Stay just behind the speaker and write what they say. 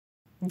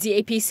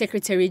DAP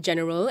Secretary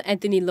General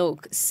Anthony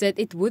Loke said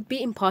it would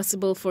be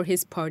impossible for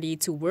his party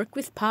to work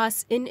with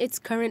PAS in its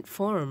current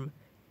form.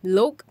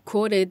 Loke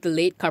quoted the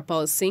late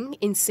Karpal Singh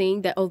in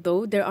saying that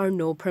although there are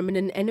no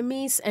permanent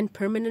enemies and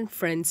permanent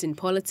friends in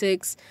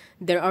politics,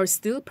 there are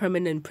still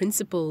permanent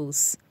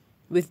principles.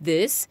 With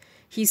this,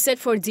 he said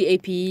for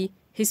DAP,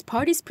 his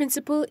party's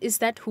principle is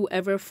that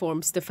whoever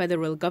forms the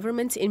federal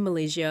government in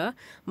Malaysia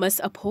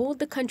must uphold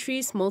the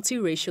country's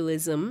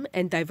multiracialism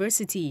and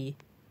diversity.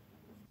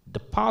 The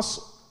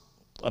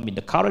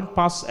current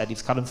PAS at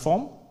its current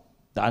form,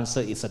 the answer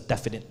is a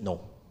definite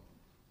no.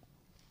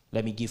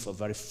 Let me give a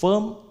very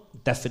firm,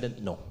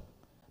 definite no.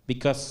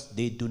 Because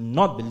they do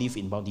not believe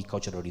in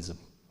multiculturalism.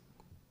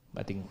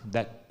 I think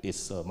that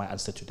is my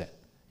answer to that.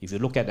 If you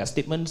look at their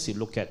statements, you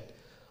look at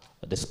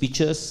the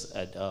speeches,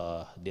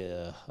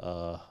 the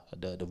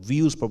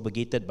views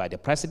propagated by the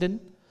president,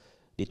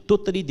 they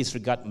totally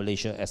disregard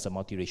Malaysia as a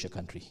multiracial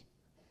country.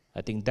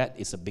 I think that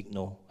is a big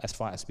no as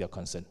far as we are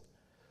concerned.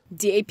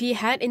 DAP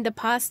had in the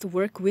past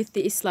worked with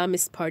the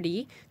Islamist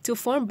Party to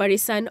form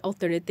Barisan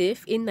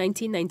Alternatif in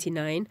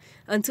 1999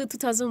 until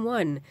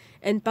 2001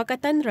 and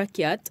Pakatan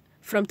Rakyat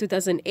from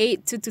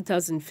 2008 to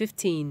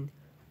 2015.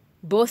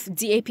 Both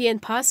DAP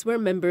and PAS were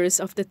members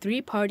of the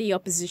three-party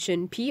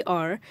opposition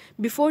PR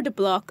before the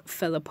bloc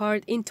fell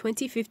apart in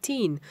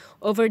 2015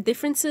 over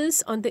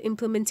differences on the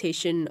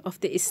implementation of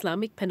the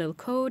Islamic Penal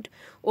Code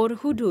or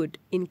Hudud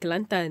in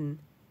Kelantan.